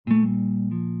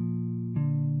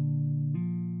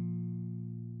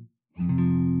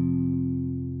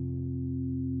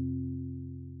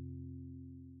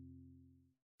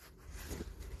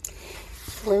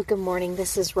Hello, good morning.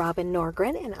 This is Robin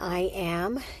Norgren, and I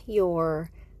am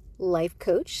your life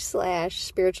coach slash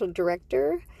spiritual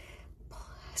director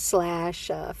slash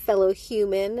fellow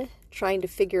human trying to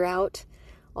figure out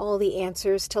all the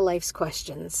answers to life's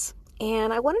questions.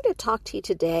 And I wanted to talk to you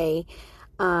today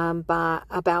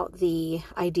about the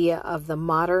idea of the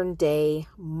modern day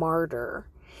martyr.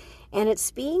 And it's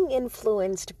being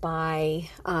influenced by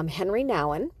Henry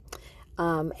Nouwen.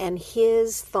 And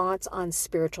his thoughts on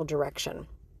spiritual direction.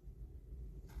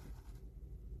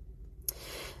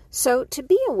 So, to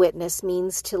be a witness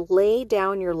means to lay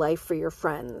down your life for your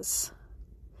friends,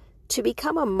 to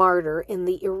become a martyr in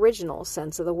the original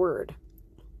sense of the word.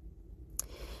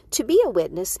 To be a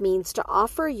witness means to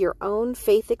offer your own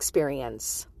faith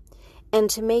experience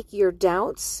and to make your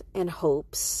doubts and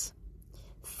hopes,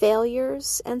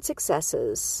 failures and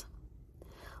successes,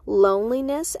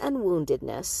 loneliness and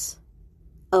woundedness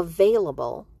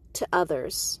available to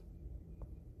others.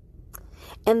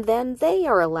 And then they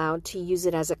are allowed to use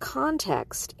it as a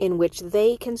context in which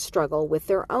they can struggle with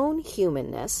their own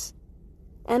humanness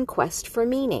and quest for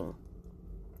meaning.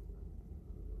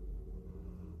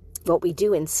 What we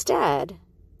do instead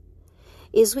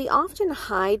is we often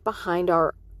hide behind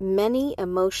our many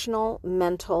emotional,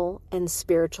 mental, and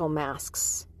spiritual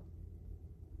masks.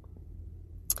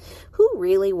 Who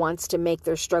really wants to make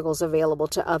their struggles available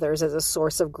to others as a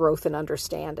source of growth and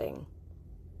understanding?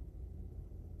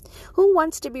 Who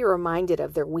wants to be reminded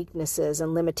of their weaknesses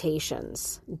and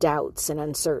limitations, doubts and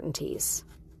uncertainties?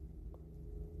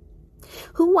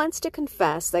 Who wants to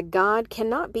confess that God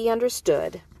cannot be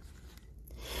understood,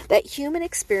 that human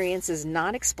experience is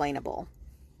not explainable,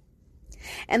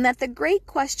 and that the great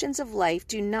questions of life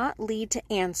do not lead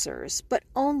to answers, but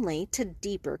only to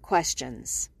deeper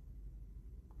questions?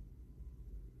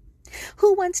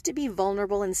 Who wants to be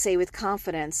vulnerable and say with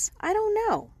confidence, I don't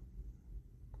know?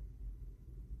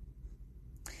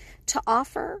 To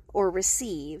offer or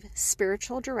receive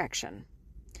spiritual direction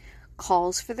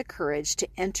calls for the courage to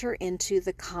enter into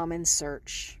the common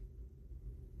search,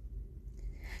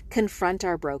 confront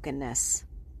our brokenness,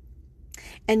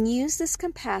 and use this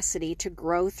capacity to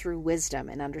grow through wisdom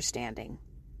and understanding.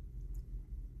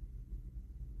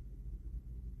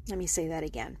 Let me say that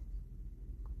again.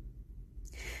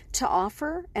 To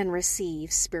offer and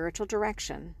receive spiritual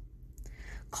direction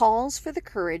calls for the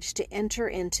courage to enter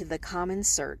into the common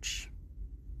search,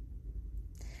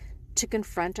 to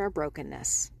confront our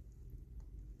brokenness,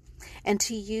 and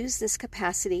to use this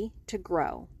capacity to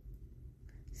grow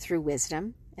through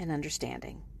wisdom and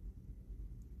understanding.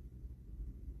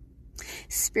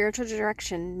 Spiritual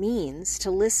direction means to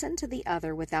listen to the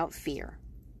other without fear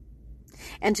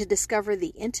and to discover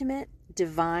the intimate,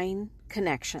 divine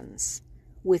connections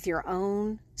with your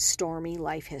own stormy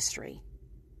life history.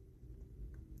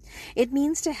 It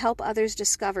means to help others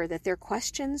discover that their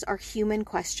questions are human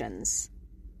questions.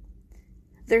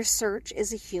 Their search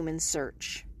is a human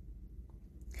search.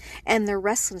 And their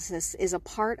restlessness is a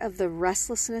part of the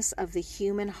restlessness of the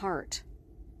human heart,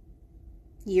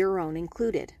 your own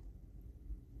included.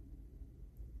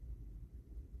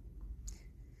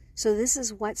 So this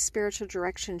is what spiritual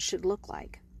direction should look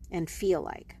like and feel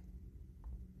like.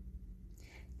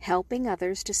 Helping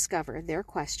others discover their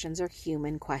questions are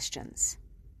human questions.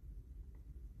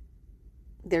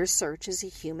 Their search is a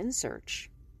human search.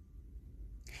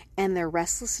 And their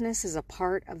restlessness is a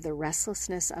part of the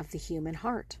restlessness of the human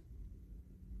heart.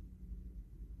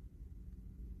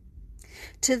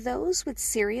 To those with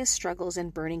serious struggles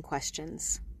and burning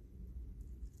questions,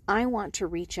 I want to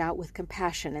reach out with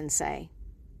compassion and say,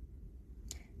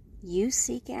 you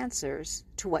seek answers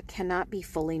to what cannot be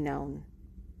fully known.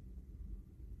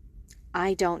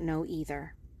 I don't know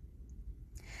either,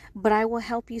 but I will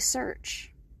help you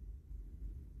search.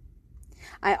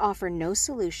 I offer no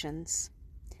solutions,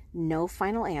 no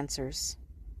final answers.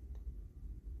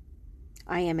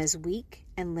 I am as weak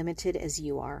and limited as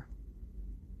you are.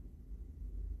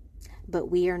 But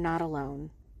we are not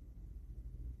alone.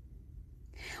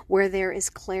 Where there is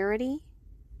clarity,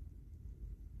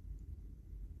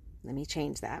 let me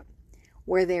change that.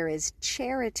 Where there is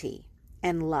charity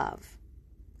and love,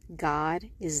 God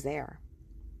is there.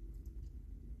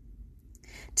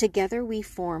 Together we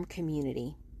form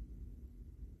community.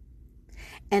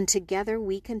 And together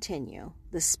we continue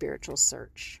the spiritual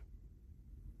search.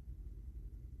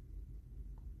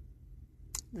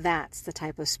 That's the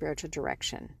type of spiritual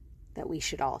direction that we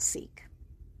should all seek.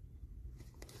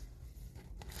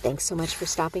 Thanks so much for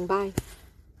stopping by.